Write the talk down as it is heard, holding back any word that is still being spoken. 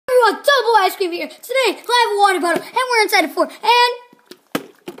Ice Cream here. Today, I have a water bottle, and we're inside a fort. And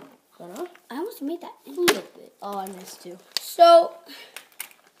I almost made that. Oh, I missed too. So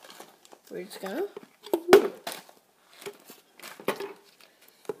We're just gonna.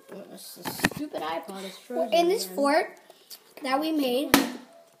 This stupid iPod is frozen. we're in this fort that we made,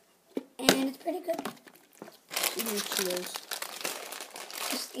 and it's pretty good. Eating Cheetos.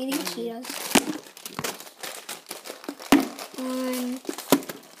 Just eating Cheetos.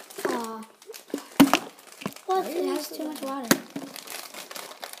 Well, it has too much water.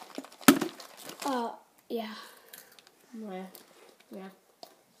 Yeah. Yeah.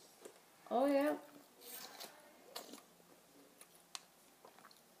 Oh, yeah.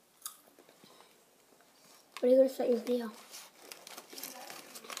 What are you going to start your video?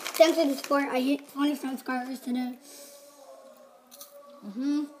 Thanks to the support, I hit 20 subscribers today.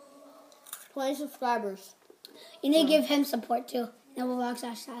 20 subscribers. You need to give him support too.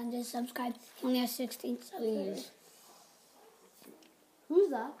 /and just subscribe. He only has 16 subscribers. Who's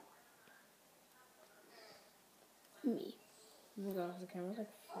that? Me. Oh my gosh, the camera's like,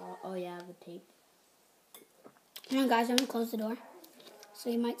 oh yeah, the tape. Hang on, guys, I'm going to close the door. So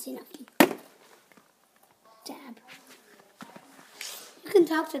you might see nothing. Dab. You can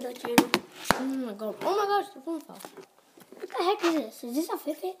talk to the channel. Oh my gosh, the phone fell. What the heck is this? Is this a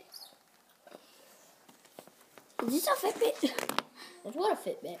Fitbit? Is this a Fitbit? It's what a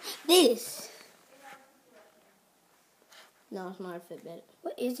Fitbit. This. No, it's not a Fitbit.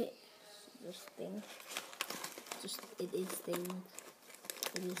 What is it? This thing. It is thing.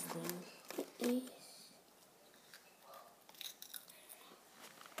 It is thing. It is.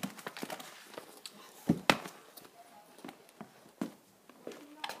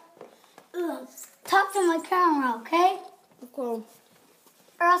 Ugh. Talk to my camera, okay? Cool.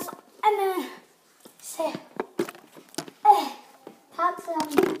 Or else I'm gonna say, talk to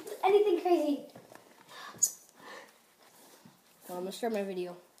them. Anything crazy. Well, I'm gonna start my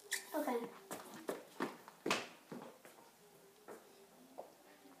video. Okay.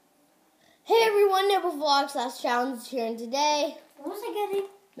 Hey everyone, Nibble Vlogs /challenge here, and today What was I getting?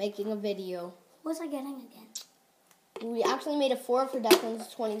 making a video. What was I getting again? We actually made a fort for Declan's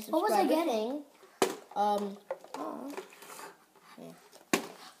 20 subscriber What was I getting? thing. Yeah.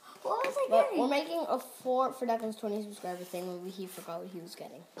 What was I But getting? we're making a fort for Declan's 20 subscriber thing when he forgot what he was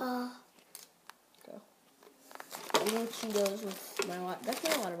getting. Uh, Go. Eating Cheetos with my water. That's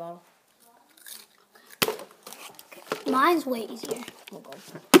my water bottle. mine's way easier. We'll go.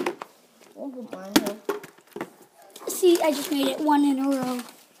 We'll put mine here. See, I just made it one in a row.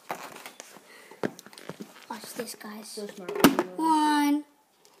 Watch this, guys. So smart. 1,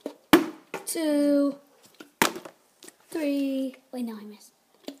 2, 3. Wait, no, I missed.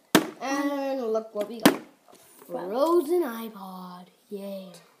 And look what we got. Frozen iPod.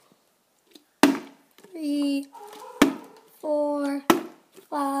 Yay. 3, 4,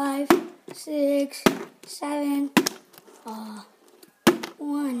 5, 6, 7,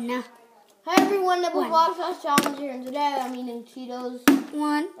 1. Hi everyone, Nibble One. Vlogs /challenge here, and today I'm eating Cheetos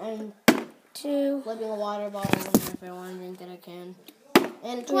 1, and 2, flipping a water bottle if I want to drink it I can.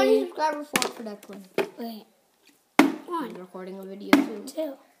 And 20 Three. subscriber fort for Declan. wait. I'm 1, recording a video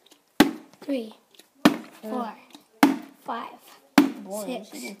too. 2, 3, 4, 5, Boring.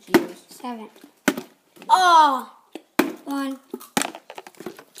 6, Eating Cheetos. 7. Oh! 1.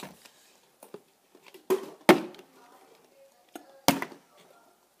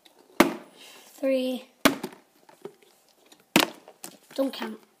 3. Don't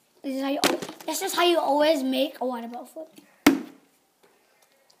count. This is how you always make a water bottle flip.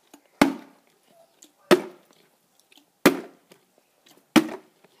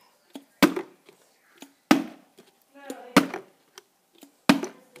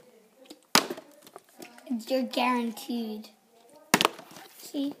 You're guaranteed.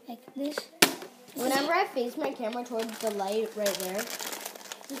 See, like this. Whenever I face my camera towards the light right there,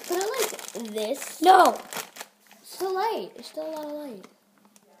 just put it like this. No. It's still light. It's still a lot of light.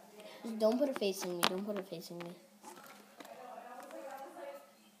 Just don't put it facing me. Don't put it facing me.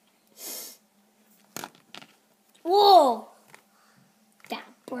 Whoa. That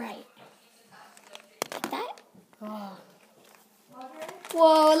bright. Like that? Oh.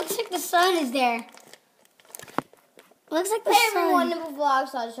 Whoa, it looks like the sun is there. Looks like the Hey sun. everyone, Nibble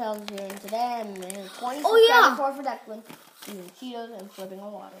Vlogs /challenge here, and today I'm making 20 Oh, yeah. subscriber for Declan, eating Cheetos and flipping a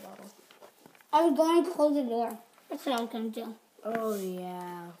water bottle. I was going to close the door. That's what I was going to do. Oh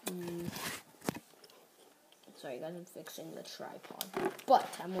yeah. Sorry guys, I'm fixing the tripod. But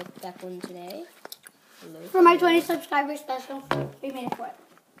I'm with Declan today. Hello. For my 20 subscriber special, we made it for it.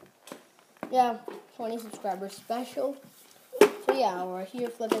 Yeah, 20 subscribers special. So So yeah, we're here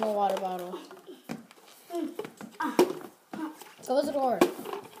flipping a water bottle. Close the door.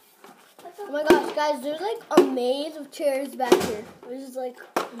 Oh my gosh, guys, there's like a maze of chairs back here. There's just like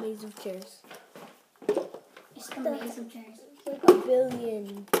a maze of chairs. It's the maze of chairs. It's like a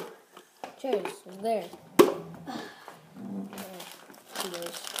billion chairs over there.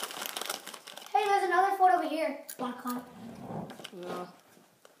 Hey, there's another fort over here. Wanna climb? No.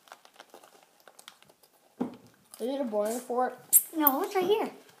 Is it a boring fort? No, it's right here.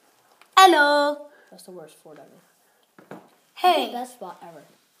 Hello. That's the worst fort ever. Hey. The best spot ever.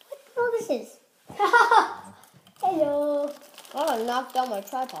 Oh, this is. Hello. Oh, I knocked down my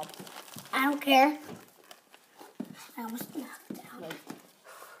tripod. I don't care. I almost knocked it down. Like,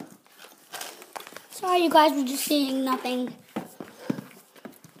 Sorry, you guys were just seeing nothing.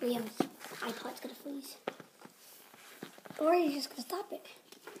 Liam's iPod's gonna freeze. Or he's just gonna stop it.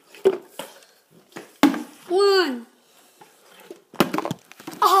 1.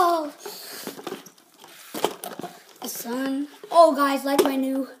 Oh. The sun. Oh, guys, like my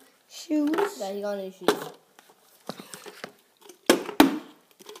new shoes. yeah, you got new shoes.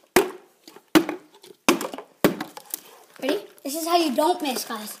 Ready? This is how you don't miss,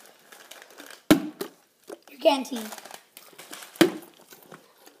 guys. You're guaranteed.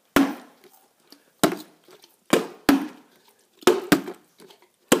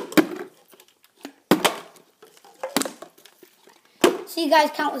 So you guys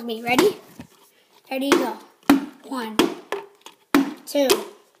count with me. Ready? Ready, go. 1, 2,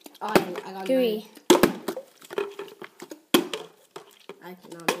 I got 3. I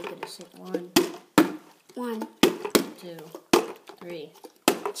cannot make it a single one. 1. 2, 3,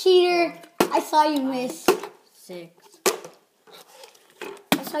 Cheater. I saw you miss. 6.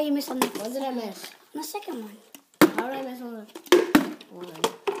 I saw you miss on the, What did I miss? on the second one. How did I miss on the 1,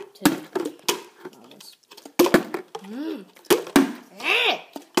 2?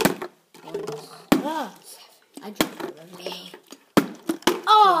 I dropped it.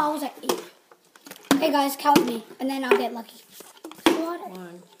 Oh, I was at 8. Hey guys, count with me, and then I'll get lucky. Water.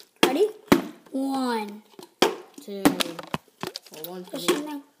 1, Ready? 1. 2. Well, 1 for Push me. it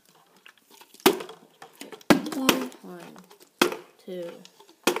now. 1, 1, 2,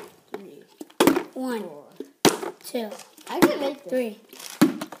 3, 1, 4. 2, I can make this. 3.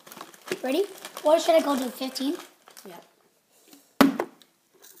 Ready? What should I go to? 15? Yeah.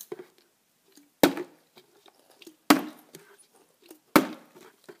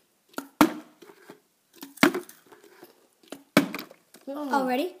 Oh,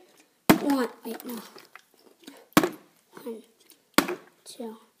 ready? 1. Wait, no. 1,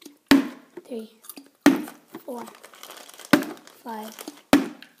 2, 3, 4, 5,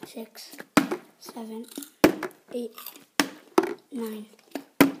 6, 7, 8, 9.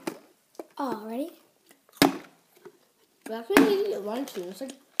 Oh, ready? But actually, you get 1, 2. It's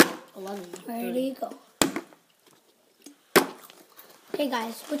like 11. Ready, go. Okay,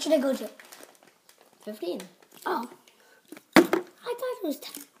 guys, what should I go to? 15. Oh. I thought it was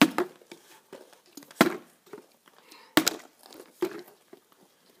 10.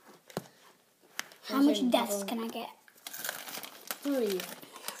 How much deaths can I get? 3.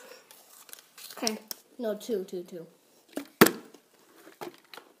 Okay. No, 2. 1, 2, 3,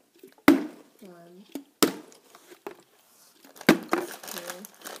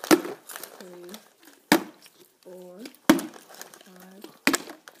 4,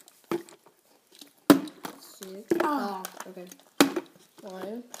 5, 6. Oh. Okay.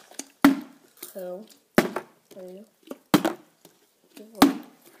 1, 2, 3, 4,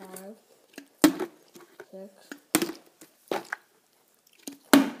 5, 6,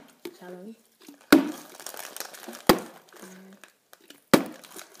 7.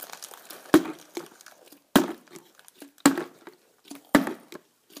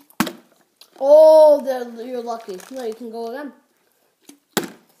 Oh, you're lucky. No, you can go again.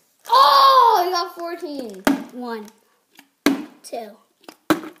 Oh, you got 14. 1, 2,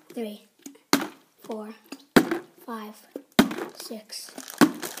 3, 4, 5, 6,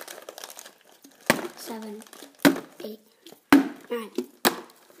 7, 8, 9.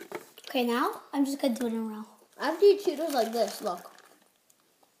 Okay, now I'm just gonna do it in a row. After you cheat it like this, look.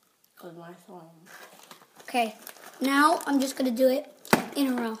 Cause my thumb. Okay, now I'm just gonna do it in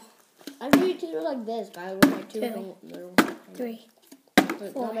a row. After you cheat it like this, guys, with my 2 2, little 3,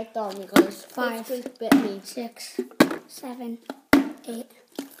 But 4, not my thumb because 5, Squeak bit me. 6, 7, 8,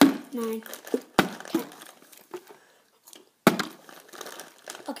 9, 10.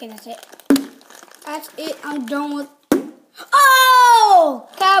 Okay, that's it. That's it. I'm done with. Oh!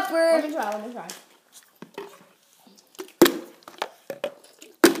 Copper! Let me try.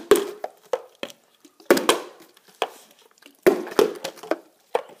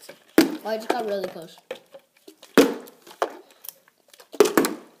 Oh, I just got really close.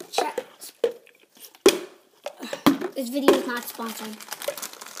 Check. This video is not sponsored.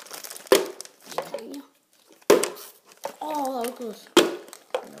 Oh, that was close.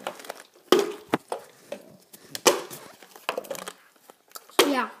 So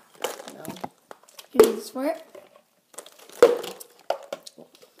yeah. No. You need this for it?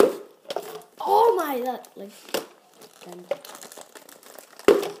 Oh my, that like.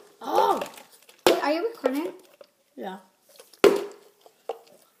 Oh. Wait, are you recording? Yeah.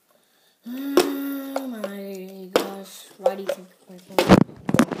 Oh my gosh. Why do you think my phone?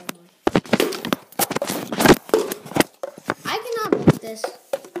 I cannot beat this.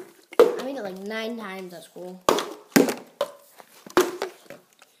 I made it like 9 times at school.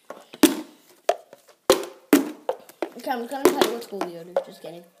 Okay, I'm just gonna tell you what school we go to. Just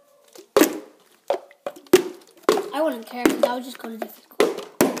kidding. I wouldn't care because I would just go to different school.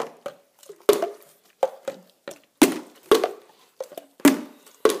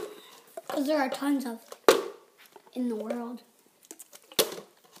 Because there are tons of in the world.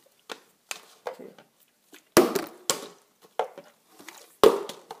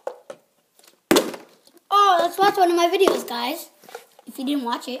 Oh, let's watch one of my videos, guys. If you didn't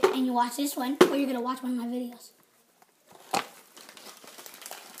watch it and you watch this one, or you're going to watch one of my videos.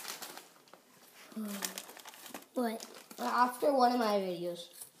 What? After one of my videos.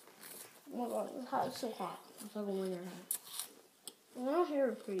 Oh my god, it's so hot. It's like a winter hat. My hair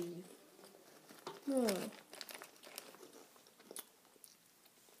is crazy.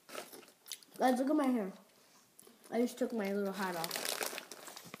 Guys, look at my hair. I just took my little hat off.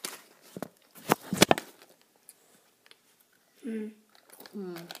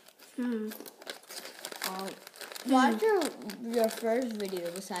 Watch your first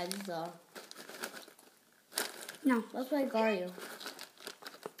video besides the... No. Let's play Gario.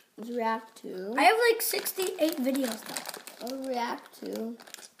 Let's react to... I have like 68 videos though. Let's react to...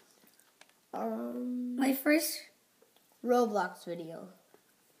 My first... Roblox video.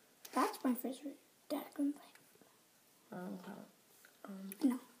 That's my first video. Dad, come play.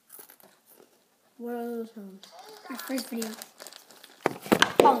 No. What are those sounds? My first video.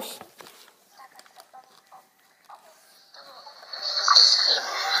 Oh, shit.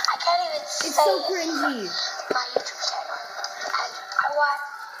 I can't even say It's so cringy. my YouTube channel. And I want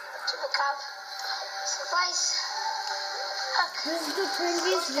to become surprise. This is the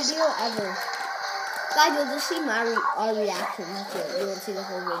cringiest video ever. Guys, you'll just see our reactions to it. You won't see the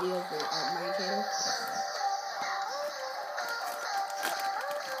whole video for my channel.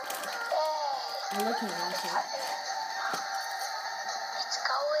 I'm looking at it. It's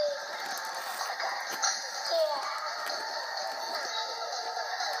going. Yeah.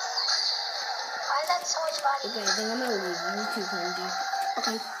 Why is that so much money? Okay, then I'm gonna leave. You're too cringy.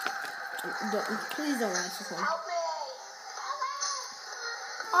 Okay. Please don't watch this one. Help me.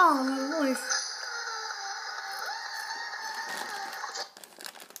 Oh, my voice.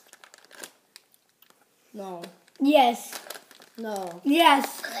 No. Yes. No.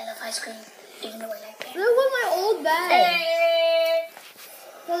 Yes. Because I love ice cream. Even though I like Look it. at my old bed.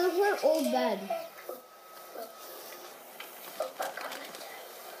 Look at my old bed.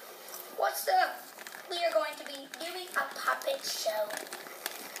 What's up? We are going to be doing a puppet show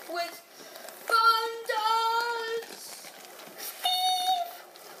with pandas. Steve.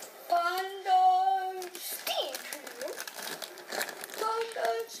 Pandas. Steve.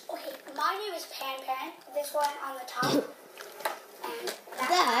 Pandas. Okay, my name is Pan Pan. This one on the top. And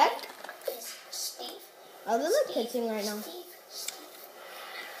That is Steve. Oh, they're like pitching right now. Steve.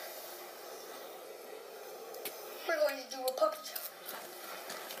 We're going to do a puppet show.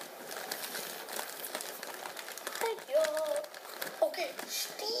 Okay,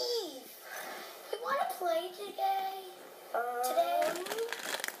 Steve. You want to play today?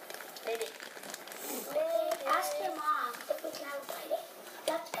 Maybe. Ask your mom if we can have a play date.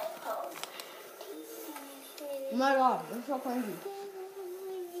 Let's go home. Oh my god, they're so cringy.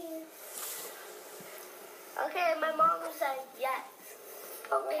 Okay, my mom said yes.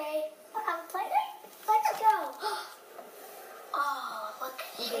 Okay, we'll have a play date. Let's go. Oh, look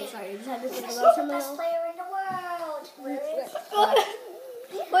at Okay, him. sorry, I just had to think He's about the something best else. player in the world. Where is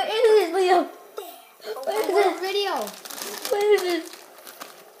What is this video? What is this video? What is this?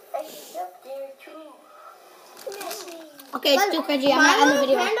 He's up there too. Miss me. Okay, it's too cringy. I'm not on the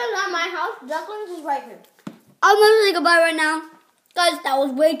video. Panda's at my house. Ducklings is right here. I'm gonna say goodbye right now. Guys, that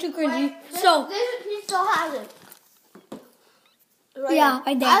was way too cringy. So, He still has it. Right yeah, here.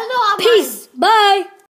 right there. I still have mine. Peace. Bye.